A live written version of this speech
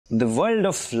The world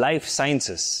of life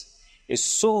sciences is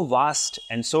so vast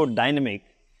and so dynamic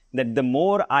that the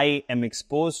more I am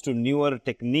exposed to newer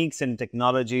techniques and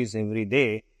technologies every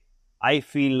day, I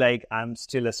feel like I'm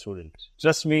still a student.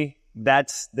 Trust me,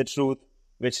 that's the truth,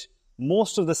 which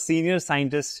most of the senior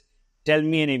scientists tell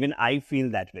me, and even I feel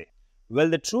that way. Well,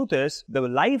 the truth is, the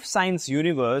life science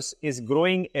universe is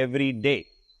growing every day.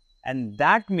 And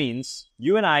that means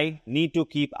you and I need to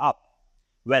keep up.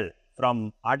 Well,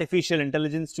 from artificial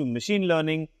intelligence to machine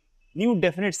learning, new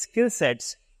definite skill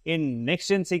sets in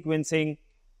next-gen sequencing,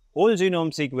 whole genome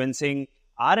sequencing,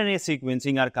 RNA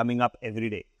sequencing are coming up every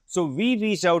day. So we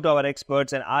reached out to our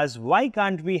experts and asked, why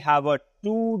can't we have a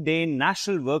 2-day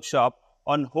national workshop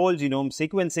on whole genome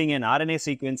sequencing and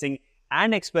RNA sequencing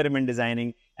and experiment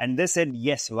designing? And they said,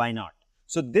 yes, why not?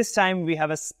 So this time we have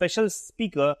a special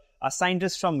speaker, a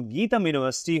scientist from Genome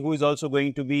University, who is also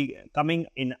going to be coming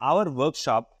in our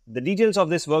workshop. The details of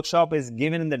this workshop is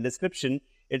given in the description.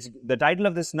 The title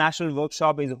of this national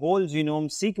workshop is Whole Genome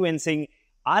Sequencing,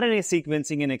 RNA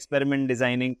Sequencing and Experiment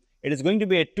Designing. It is going to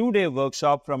be a 2-day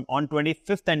workshop from on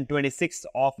 25th and 26th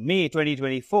of May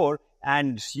 2024.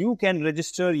 And you can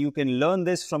register, you can learn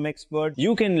this from experts.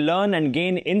 You can learn and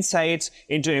gain insights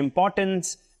into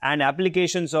importance and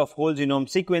applications of whole genome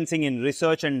sequencing in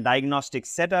research and diagnostic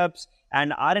setups,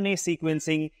 and RNA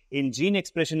sequencing in gene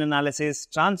expression analysis,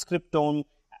 transcriptome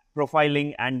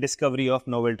profiling, and discovery of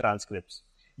novel transcripts.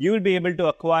 You will be able to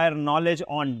acquire knowledge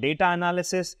on data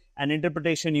analysis and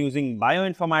interpretation using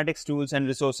bioinformatics tools and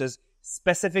resources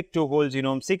specific to whole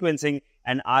genome sequencing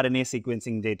and RNA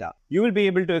sequencing data. You will be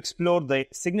able to explore the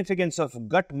significance of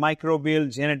gut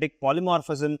microbial genetic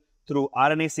polymorphism through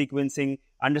RNA sequencing,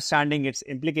 understanding its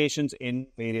implications in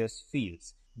various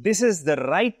fields. This is the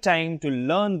right time to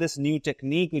learn this new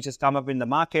technique which has come up in the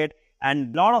market,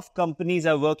 and a lot of companies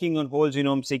are working on whole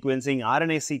genome sequencing,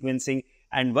 RNA sequencing,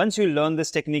 and once you learn this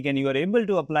technique and you are able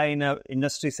to apply in an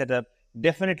industry setup,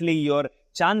 definitely your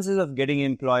chances of getting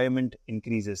employment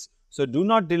increases. So do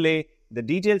not delay. The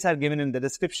details are given in the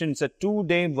description. It's a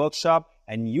 2-day workshop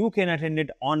and you can attend it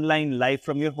online live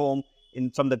from your home.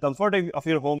 From the comfort of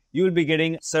your home, you will be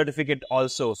getting a certificate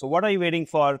also. So what are you waiting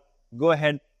for? Go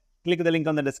ahead, click the link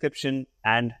on the description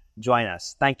and join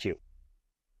us. Thank you.